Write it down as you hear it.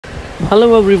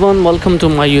Hello everyone, welcome to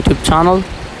my YouTube channel.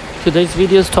 Today's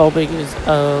video's topic is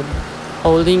a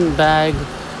holding bag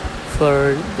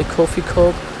for the coffee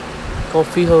cup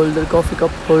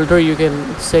holder, you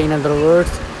can say in other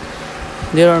words.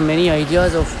 There are many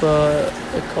ideas of a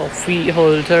coffee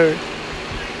holder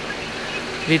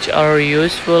which are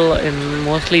useful in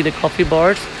mostly the coffee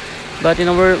bars, but in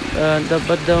our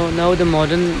now the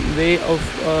modern way of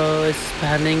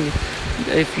spanning,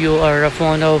 if you are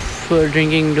fond of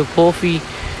drinking the coffee,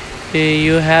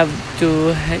 you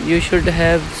should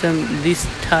have some this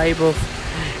type of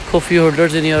coffee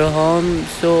holders in your home,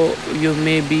 so you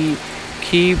maybe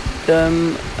keep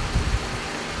them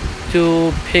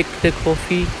to pick the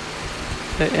coffee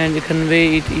and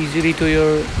convey it easily to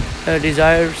your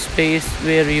desired space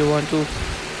where you want to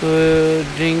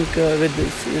drink with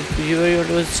this, where you want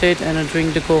to sit and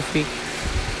drink the coffee.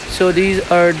 So these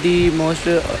are the most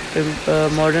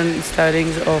modern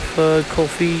stylings of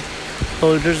coffee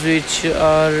holders, which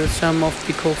are some of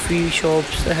the coffee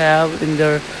shops have in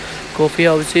their coffee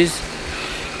houses.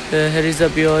 Here is a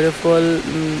beautiful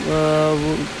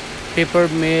paper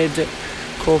made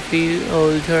coffee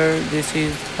holder. This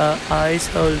is a ice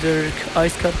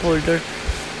cup holder,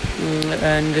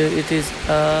 and it is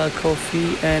a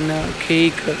coffee and a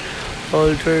cake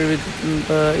holder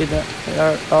with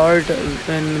art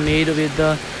and made with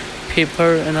the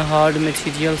paper and hard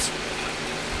materials,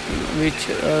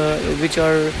 which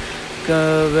are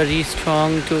very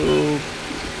strong to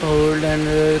hold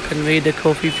and convey the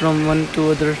coffee from one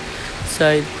to other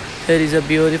side. There is a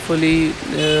beautifully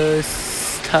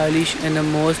stylish and the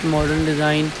most modern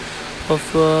design of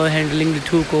handling the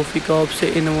two coffee cups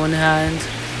in one hand.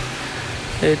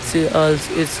 It's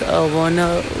a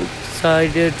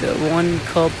one-sided, one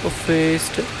cup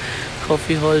faced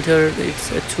coffee holder. It's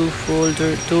a two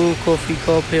coffee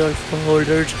cup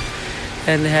holders,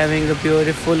 and having a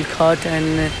beautiful cut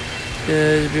and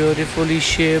beautifully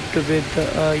shaped with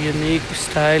a unique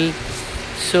style.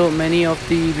 So many of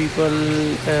the people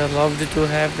loved to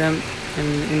have them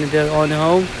in their own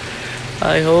home.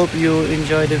 I hope you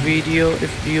enjoy the video.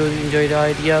 If you enjoy the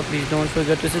idea, please don't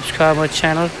forget to subscribe my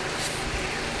channel.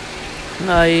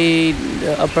 I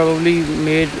probably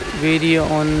made video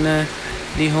on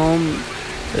the home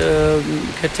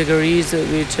categories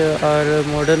which are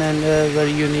modern and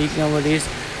very unique nowadays,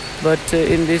 but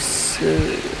in this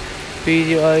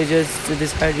video I just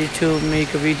decided to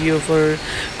make a video for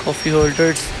coffee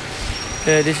holders.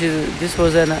 This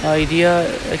was an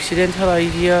accidental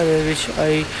idea which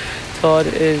I thought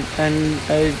and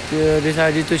I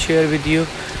decided to share with you.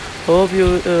 Hope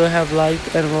you have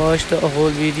liked and watched the whole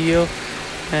video,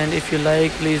 and if you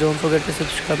like, please don't forget to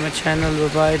subscribe my channel.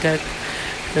 Bye bye.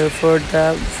 For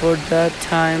that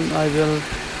time I will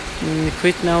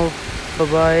quit now.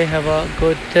 Bye bye, have a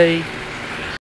good day.